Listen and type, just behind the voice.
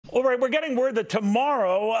All right, we're getting word that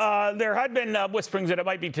tomorrow, there had been whisperings that it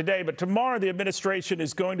might be today, but tomorrow the administration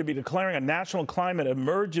is going to be declaring a national climate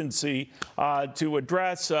emergency to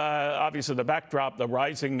address, obviously, the backdrop, the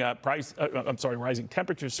rising rising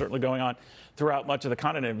temperatures certainly going on throughout much of the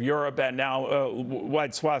continent of Europe and now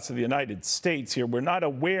wide swaths of the United States here. We're not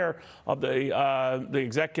aware of the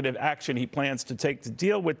executive action he plans to take to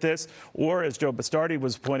deal with this, or, as Joe Bastardi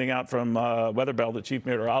was pointing out from Weather Bell, the chief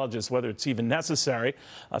meteorologist, whether it's even necessary,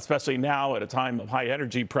 especially now at a time of high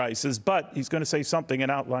energy prices. But he's going to say something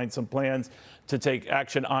and outline some plans to take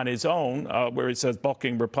action on his own, where he says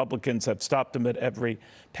bulking Republicans have stopped him at every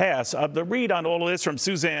pass. The read on all of this from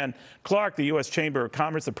Suzanne Clark, the U.S. Chamber of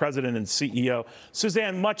Commerce, the president and CEO.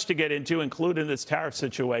 Suzanne, much to get into, including this tariff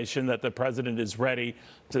situation that the president is ready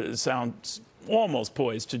to sound almost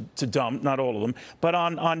poised to dump, not all of them. But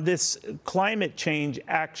on this climate change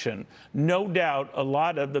action, no doubt a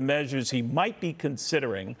lot of the measures he might be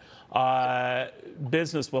considering,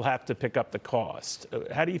 business will have to pick up the cost.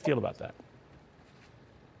 How do you feel about that?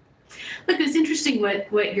 Look, it's interesting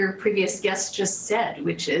what your previous guest just said,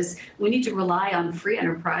 which is we need to rely on free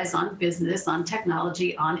enterprise, on business, on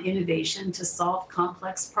technology, on innovation to solve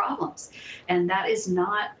complex problems. And that is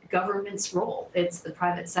not government's role. It's the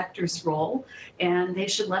private sector's role, and they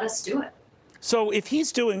should let us do it. So if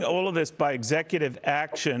he's doing all of this by executive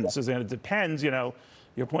action, Suzanne, it depends, your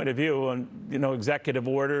point of view on, executive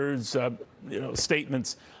orders,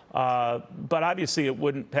 statements. But obviously it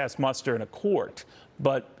wouldn't pass muster in a court.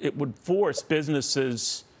 But it would force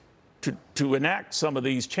businesses to enact some of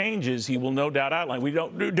these changes he will no doubt outline. We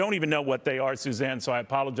don't even know what they are, Suzanne, so I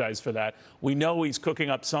apologize for that. We know he's cooking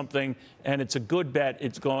up something, and it's a good bet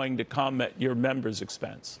it's going to come at your members'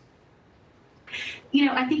 expense.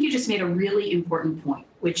 I think you just made a really important point,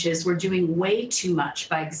 which is we're doing way too much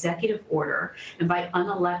by executive order and by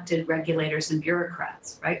unelected regulators and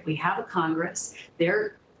bureaucrats, right? We have a Congress.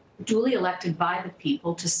 They're duly elected by the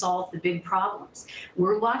people to solve the big problems.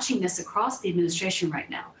 We're watching this across the administration right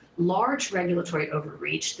now. Large regulatory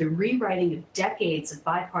overreach, the rewriting of decades of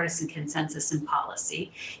bipartisan consensus and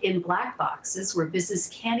policy in black boxes where business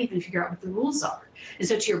can't even figure out what the rules are. And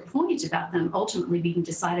so to your point about them ultimately being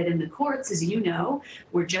decided in the courts, as you know,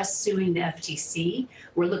 we're just suing the FTC.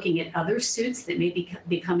 We're looking at other suits that may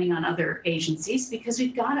be coming on other agencies because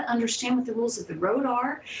we've got to understand what the rules of the road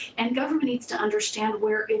are, and government needs to understand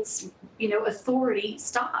where its, authority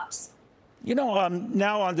stops.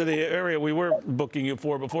 Now onto the area we were booking you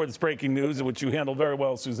for before this breaking news, which you handled very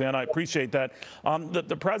well, Suzanne. I appreciate that.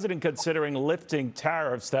 The president considering lifting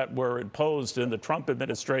tariffs that were imposed in the Trump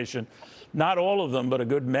administration, not all of them, but a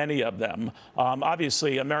good many of them.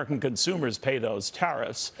 Obviously, American consumers pay those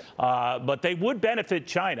tariffs, but they would benefit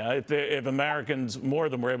China if Americans, more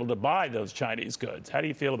of them, were able to buy those Chinese goods. How do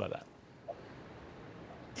you feel about that?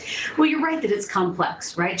 Well, you're right that it's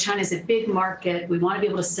complex, right? China's a big market. We want to be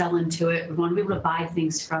able to sell into it. We want to be able to buy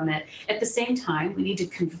things from it. At the same time, we need to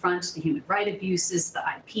confront the human rights abuses, the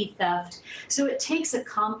IP theft. So it takes a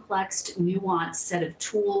complex, nuanced set of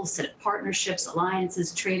tools, set of partnerships,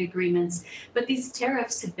 alliances, trade agreements. But these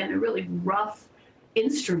tariffs have been a really rough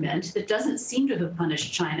instrument that doesn't seem to have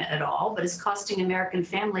punished China at all, but is costing American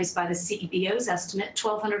families, by the CEO's estimate,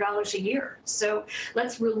 $1,200 a year. So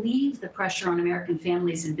let's relieve the pressure on American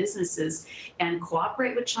families and businesses and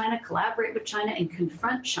cooperate with China, collaborate with China, and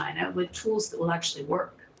confront China with tools that will actually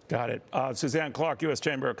work. Got it. Suzanne Clark, U.S.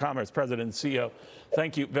 Chamber of Commerce, President and CEO.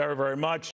 Thank you very, very much.